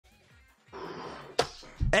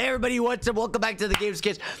Hey everybody, what's up? Welcome back to the Games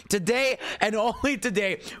Kids. Today and only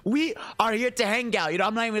today, we are here to hang out. You know,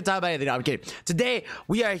 I'm not even gonna talk about anything. No, I'm kidding. Today,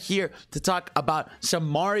 we are here to talk about some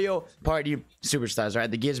Mario Party Superstars. Right,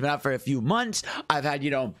 the game's been out for a few months. I've had,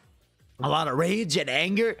 you know, a lot of rage and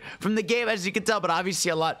anger from the game, as you can tell, but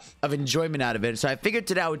obviously a lot of enjoyment out of it. So I figured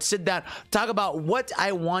today I would sit down, talk about what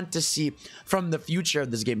I want to see from the future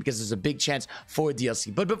of this game, because there's a big chance for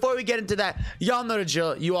DLC. But before we get into that, y'all know the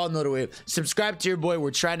drill. You all know the way. Subscribe to your boy.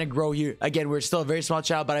 We're trying to grow here. Again, we're still a very small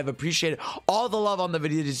channel, but I've appreciated all the love on the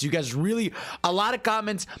videos. You guys really, a lot of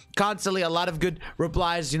comments constantly, a lot of good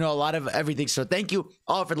replies, you know, a lot of everything. So thank you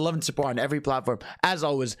all for the love and support on every platform. As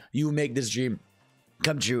always, you make this dream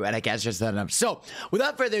come true, and I can't stress that enough. So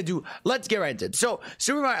without further ado, let's get right into it. So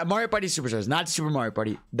Mario Party Superstars, not Super Mario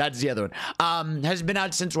Party, that's the other one, has been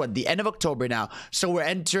out since what, the end of October now. So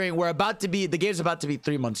the game's about to be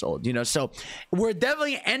 3 months old, you know. So we're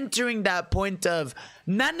definitely entering that point of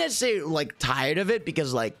not necessarily like tired of it,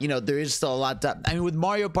 because like, you know, there is still a lot to, I mean, with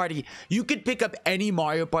Mario Party, you could pick up any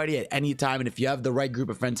Mario Party at any time, and if you have the right group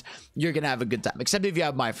of friends, you're gonna have a good time. Except if you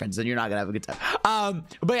have my friends, then you're not gonna have a good time.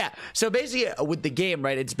 But yeah, so basically with the game,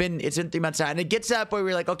 right, it's been 3 months out, and it gets to that point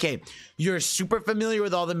where you're like, okay, you're super familiar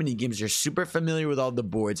with all the mini games, you're super familiar with all the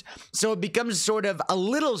boards, so it becomes sort of a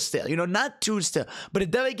little stale, you know, not too stale, but it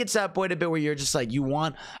definitely gets to that point a bit where you're just like, you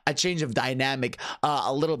want a change of dynamic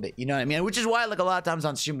a little bit, you know what I mean? Which is why like a lot of times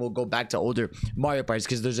on stream we'll go back to older Mario Parties,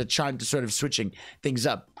 because there's a charm to sort of switching things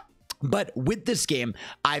up. But with this game,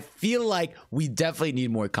 I feel like we definitely need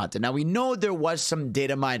more content. Now, we know there was some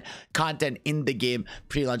data mine content in the game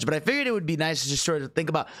pre-launch, but I figured it would be nice to just sort of think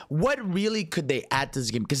about what really could they add to this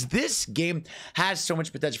game, because this game has so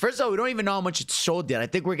much potential. First of all, we don't even know how much it's sold yet. I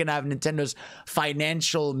think we're going to have Nintendo's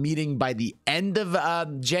financial meeting by the end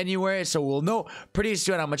of January, so we'll know pretty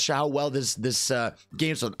soon how well this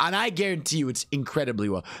game sold. And I guarantee you it's incredibly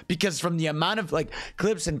well, because from the amount of like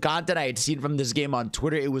clips and content I had seen from this game on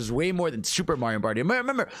Twitter, it was way more than Super Mario Party.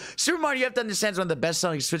 Remember, Super Mario, you have to understand, is one of the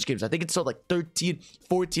best-selling Switch games. I think it sold like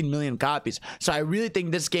 14 million copies. So I really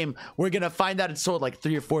think this game, we're gonna find out it sold like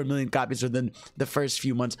 3 or 4 million copies within the first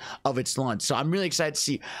few months of its launch. So I'm really excited to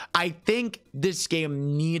see. I think this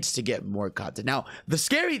game needs to get more content. Now, the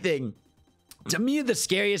scary thing, to me, the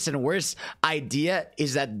scariest and worst idea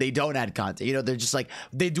is that they don't add content. You know, they're just like,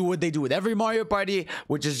 they do what they do with every Mario Party,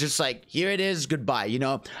 which is just like, here it is, goodbye. You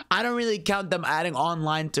know, I don't really count them adding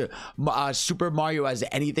online to Super Mario as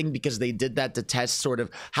anything, because they did that to test sort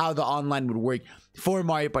of how the online would work for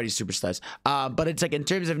Mario Party Superstars. But it's like, in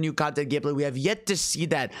terms of new content gameplay, we have yet to see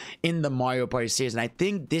that in the Mario Party series. And I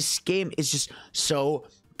think this game is just so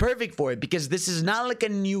perfect for it, because this is not like a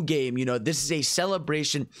new game, you know, this is a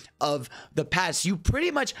celebration of the past. You pretty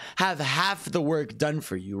much have half the work done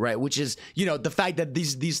for you, right? Which is, you know, the fact that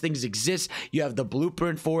these things exist. You have the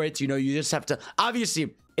blueprint for it, you know, you just have to,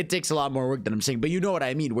 obviously it takes a lot more work than I'm saying, but you know what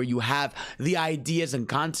I mean, where you have the ideas and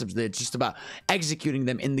concepts, that it's just about executing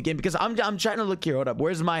them in the game. Because I'm trying to look here, hold up,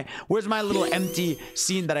 where's my little empty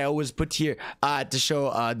scene that I always put here to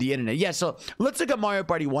show the internet? Yeah, so let's look at Mario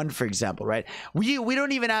Party 1, for example, right? We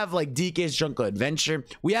don't even have like DK's Jungle Adventure.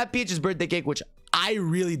 We have Peach's Birthday Cake, which I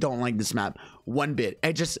really don't like this map one bit.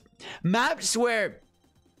 It just, maps where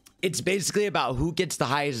it's basically about who gets the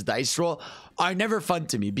highest dice roll are never fun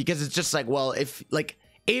to me, because it's just like, well, if like,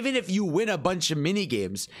 even if you win a bunch of mini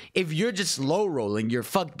games, if you're just low rolling, you're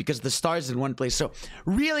fucked, because the star's in one place. So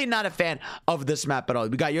really not a fan of this map at all.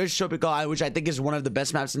 We got Yoshi Tropical Island, which I think is one of the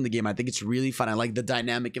best maps in the game. I think it's really fun. I like the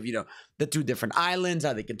dynamic of, you know, the two different islands,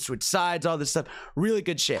 how they can switch sides, all this stuff. Really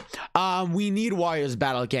good shit. We need Wario's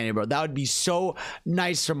Battle Canyon, bro. That would be so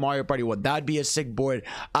nice for Mario Party 1. That would be a sick board.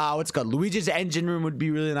 What's it called? Luigi's Engine Room would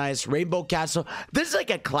be really nice. Rainbow Castle. This is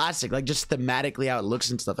like a classic, like just thematically how it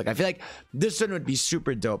looks and stuff. Like, I feel like this one would be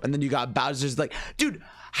super dope. And then you got Bowser's, like, dude,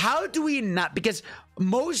 how do we not, because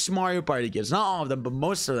most Mario Party games, not all of them, but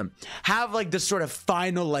most of them have like this sort of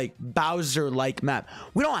final like Bowser like map.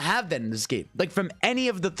 We don't have that in this game, like from any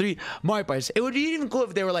of the 3 Mario Parties. It would be even cool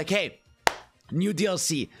if they were like, hey, new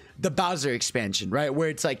DLC, the Bowser expansion, right? Where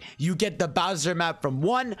it's like, you get the Bowser map from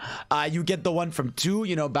 1, you get the one from 2,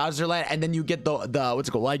 you know, Bowser Land, and then you get the what's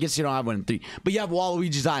it called? Well, I guess you don't have one in 3, but you have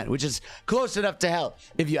Waluigi's Island, which is close enough to hell,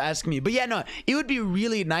 if you ask me. But yeah, no, it would be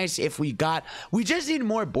really nice if we just need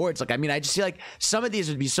more boards. Like, I mean, I just feel like some of these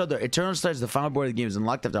would be so, the Eternal Stars, the final board of the game is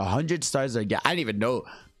unlocked after 100 stars. I didn't even know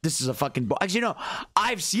this is a fucking board. Actually, no,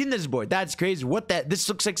 I've seen this board. That's crazy. This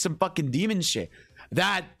looks like some fucking demon shit.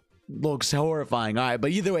 That looks horrifying. All right,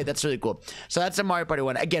 but either way, that's really cool. So that's a Mario Party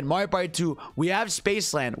 1. Again, Mario Party 2, we have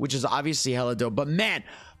Spaceland, which is obviously hella dope, but man,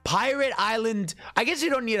 Pirate Island, I guess you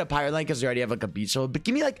don't need a Pirate Island because you already have like a beach. So, but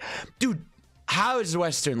give me like, dude, How is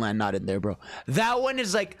Western Land not in there, bro? That one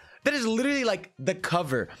is like, that is literally like the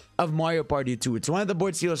cover of Mario Party 2. It's one of the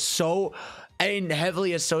boards feels so and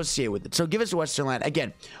heavily associated with it. So give us Western Land.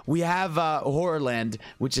 Again, we have Horrorland,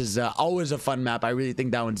 which is always a fun map. I really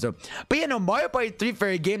think that one's dope. But yeah, no, Mario Party 3 for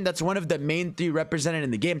a game that's one of the main 3 represented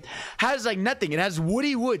in the game has like nothing. It has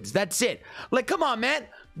Woody Woods. That's it. Like, come on, man.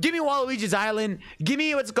 Give me Waluigi's Island. Give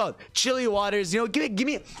me what's it called? Chilly Waters. You know,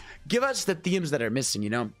 give us the themes that are missing, you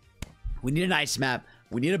know? We need an ice map.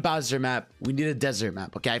 We need a Bowser map. We need a desert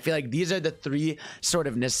map. Okay, I feel like these are the 3 sort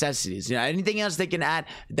of necessities. You know, anything else they can add,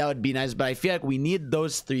 that would be nice. But I feel like we need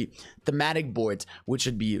those 3 thematic boards, which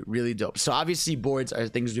would be really dope. So obviously boards are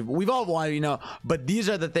things we've all wanted, you know. But these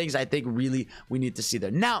are the things I think really we need to see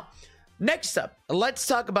there. Now, next up, let's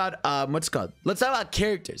talk about let's talk about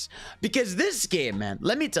characters. Because this game, man,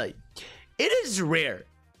 let me tell you, it is rare.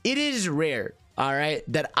 It is rare. All right,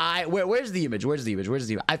 that where's the image? Where's the image? Where's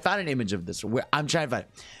the image? I found an image of this. I'm trying to find it.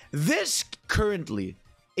 This currently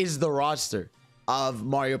is the roster of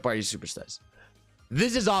Mario Party Superstars.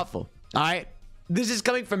 This is awful. All right, this is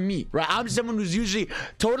coming from me, right? I'm someone who's usually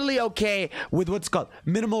totally okay with what's called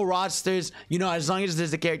minimal rosters. You know, as long as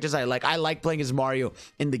there's the characters I like. I like playing as Mario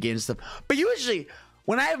in the game and stuff. But usually,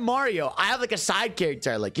 when I have Mario, I have like a side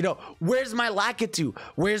character I like. You know, where's my Lakitu?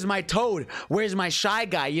 Where's my Toad? Where's my Shy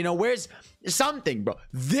Guy? You know, where's something, bro?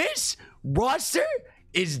 This roster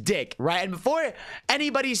is dick, right? And before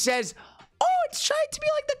anybody says, oh, it's trying to be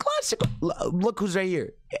like the classic, look who's right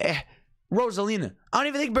here. Rosalina. I don't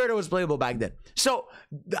even think Birdo was playable back then. So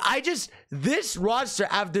this roster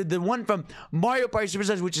after the one from Mario Party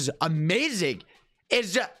Superstars, which is amazing,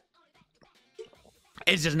 is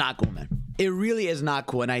just not cool, man. It really is not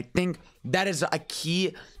cool. And I think that is a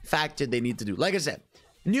key factor they need to do. Like I said,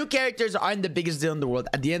 new characters aren't the biggest deal in the world.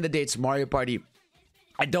 At the end of the day, it's Mario Party.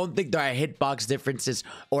 I don't think there are hitbox differences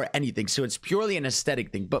or anything. So it's purely an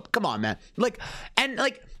aesthetic thing. But come on, man.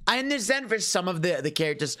 I understand for some of the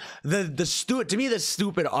characters, to me, the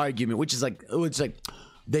stupid argument, which is like, it's like,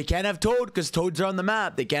 they can't have Toad because Toads are on the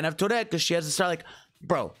map. They can't have Toadette because she has to start. Like,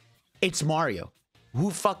 bro, it's Mario. Who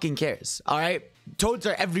fucking cares? All right? Toads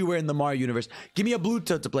are everywhere in the Mario universe. Give me a blue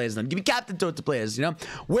Toad to play as them. Give me Captain Toad to play as, you know?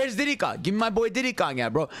 Where's Diddy Kong? Give me my boy Diddy Kong, yeah,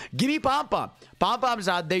 bro. Give me Pom Pom. Pom Pom's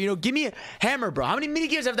out there, you know? Give me Hammer Bro. How many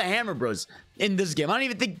minigames have the Hammer Bros in this game? I don't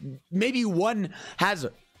even think maybe one has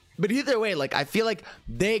it. But either way, like, I feel like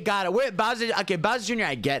they got it. Wait, Bowser, okay, Bowser Jr.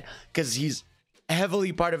 I get, because he's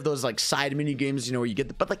heavily part of those like side mini games, you know, where you get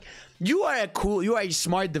the, but like you are a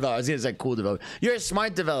smart developer. I was gonna say cool developer. You're a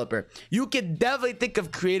smart developer. You can definitely think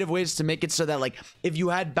of creative ways to make it so that like if you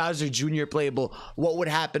had Bowser Jr. playable, what would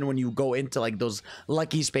happen when you go into like those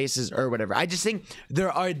lucky spaces or whatever. I just think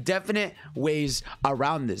there are definite ways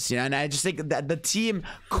around this, you know, and I just think that the team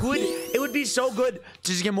it would be so good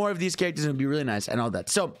to just get more of these characters and it'd be really nice and all that.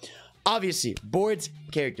 So obviously boards,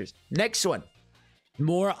 characters. Next one,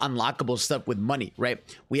 more unlockable stuff with money, right?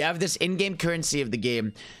 We have this in-game currency of the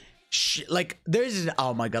game. Like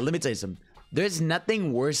oh my god, let me tell you something. There's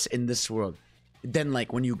nothing worse in this world than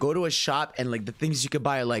like when you go to a shop and like the things you could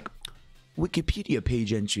buy are like Wikipedia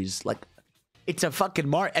page entries. Like it's a fucking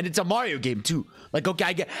Mario, and it's a Mario game too. Like, okay,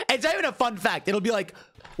 I get it's not even a fun fact. It'll be like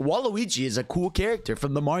Waluigi is a cool character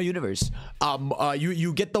from the Mario universe.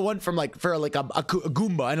 You get the one from like for like a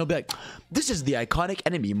Goomba, and it'll be like, this is the iconic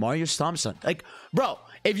enemy Mario stomps on. Like, bro,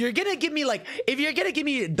 if you're gonna give me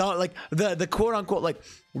the quote unquote like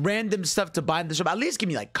random stuff to buy in the shop, at least give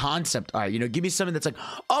me like concept art. You know, give me something that's like,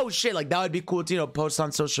 oh shit, like that would be cool to, you know, post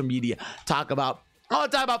on social media, talk about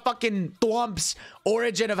fucking Thwomp's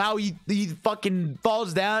origin of how he fucking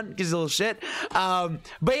falls down because he's a little shit.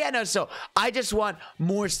 But yeah, no, so I just want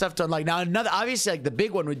more stuff to unlock. Now, another, obviously, like the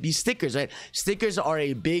big one would be stickers, right? Stickers are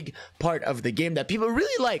a big part of the game that people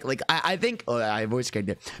really like. Like, I think, oh, I voice cracked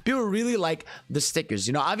it. People really like the stickers.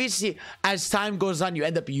 You know, obviously, as time goes on, you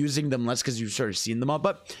end up using them less because you've sort of seen them all.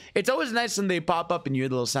 But it's always nice when they pop up and you hear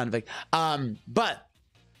the little sound effect. But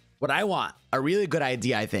what I want, a really good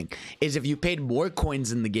idea, I think, is if you paid more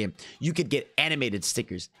coins in the game, you could get animated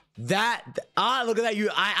stickers. Look at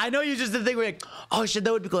that. I know you just did the thing where you're like, oh shit,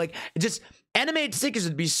 that would be cool. Like, just animated stickers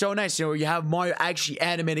would be so nice, you know, where you have Mario actually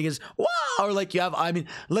animating his wow, or like you have, I mean,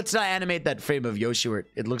 let's not animate that frame of Yoshi where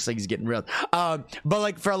it looks like he's getting real. But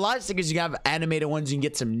like for a lot of stickers, you can have animated ones, you can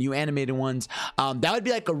get some new animated ones. That would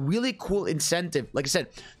be like a really cool incentive, like I said,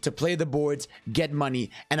 to play the boards, get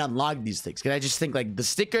money, and unlock these things. Because I just think like the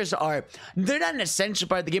stickers they're not an essential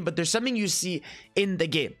part of the game, but there's something you see in the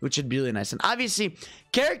game, which would be really nice. And obviously,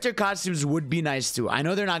 character costumes would be nice too. I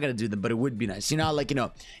know they're not going to do them, but it would be nice. You know, like, you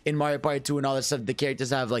know, in Mario Party 2 and all this stuff. The characters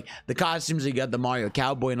have like the costumes. You got the Mario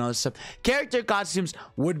Cowboy and all this stuff. Character costumes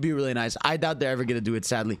would be really nice. I doubt they're ever gonna do it,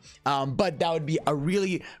 sadly. But that would be a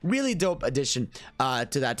really, really dope addition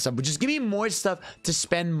to that stuff. But just give me more stuff to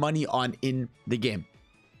spend money on in the game.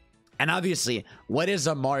 And obviously, what is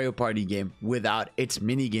a Mario Party game without its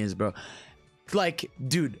mini games, bro? Like,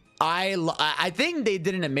 dude, I think they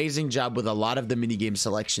did an amazing job with a lot of the minigame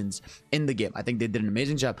selections in the game. I think they did an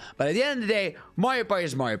amazing job. But at the end of the day, Mario Party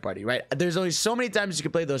is Mario Party, right? There's only so many times you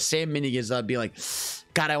can play those same minigames that I'd be like,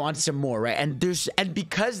 God, I want some more, right? And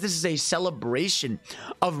because this is a celebration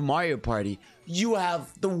of Mario Party, you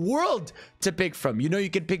have the world to pick from. You know, you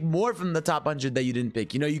could pick more from the top 100 that you didn't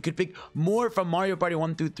pick. You know, you could pick more from Mario Party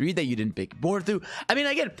 1 through 3 that you didn't pick. More through, I mean,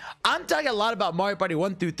 again, I'm talking a lot about Mario Party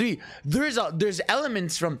 1 through 3. There's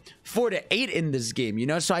elements from 4 to 8 in this game, you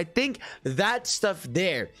know? So I think that stuff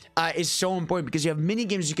there is so important because you have mini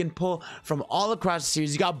games you can pull from all across the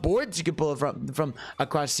series. You got boards you can pull from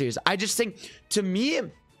across the series. I just think, to me,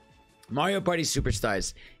 Mario Party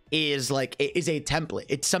Superstars is a template.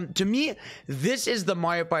 It's to me, this is the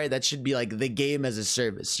Mario Party that should be like the game as a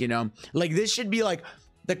service, you know? Like, this should be like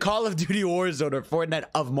the Call of Duty Warzone or Fortnite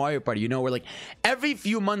of Mario Party, you know, where like every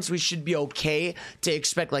few months we should be okay to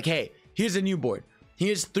expect like, hey, here's a new board.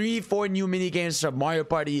 Here's 3-4 new mini games from Mario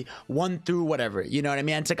Party 1 through whatever, you know what I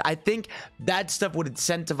mean? It's like, I think that stuff would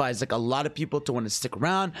incentivize like a lot of people to want to stick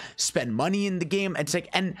around, spend money in the game. It's like,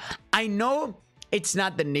 and I know it's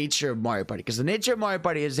not the nature of Mario Party, because the nature of Mario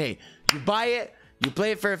Party is, hey, you buy it, you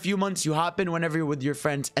play it for a few months, you hop in whenever you're with your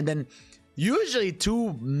friends, and then usually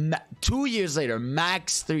 2 years later,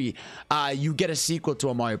 max 3, you get a sequel to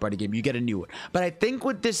a Mario Party game. You get a new one. But I think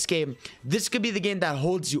with this game, this could be the game that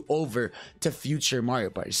holds you over to future Mario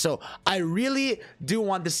Party. So I really do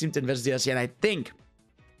want this team to invest in DLC, and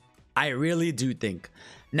I really do think,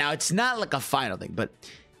 now it's not like a final thing, but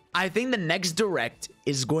I think the next Direct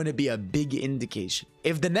is going to be a big indication.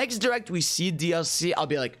 If the next Direct we see DLC, I'll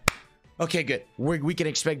be like, okay, good. We can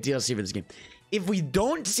expect DLC for this game. If we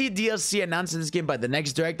don't see DLC announced in this game by the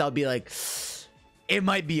next Direct, I'll be like, it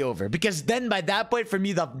might be over. Because then by that point, for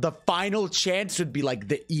me, the final chance would be like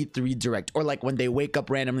the E3 Direct. Or like when they wake up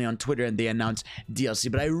randomly on Twitter and they announce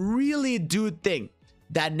DLC. But I really do think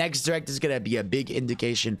that next Direct is going to be a big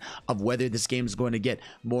indication of whether this game is going to get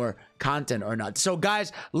more content or not. So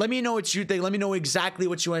guys, let me know what you think. Let me know exactly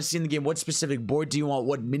what you want to see in the game. What specific board do you want?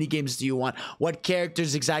 What mini games do you want? What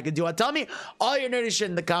characters exactly do you want? Tell me all your nerdy shit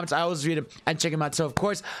in the comments. I always read them and check them out. So of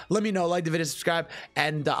course, let me know, like the video, subscribe,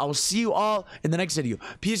 and I will see you all in the next video.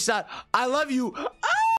 Peace out. I love you.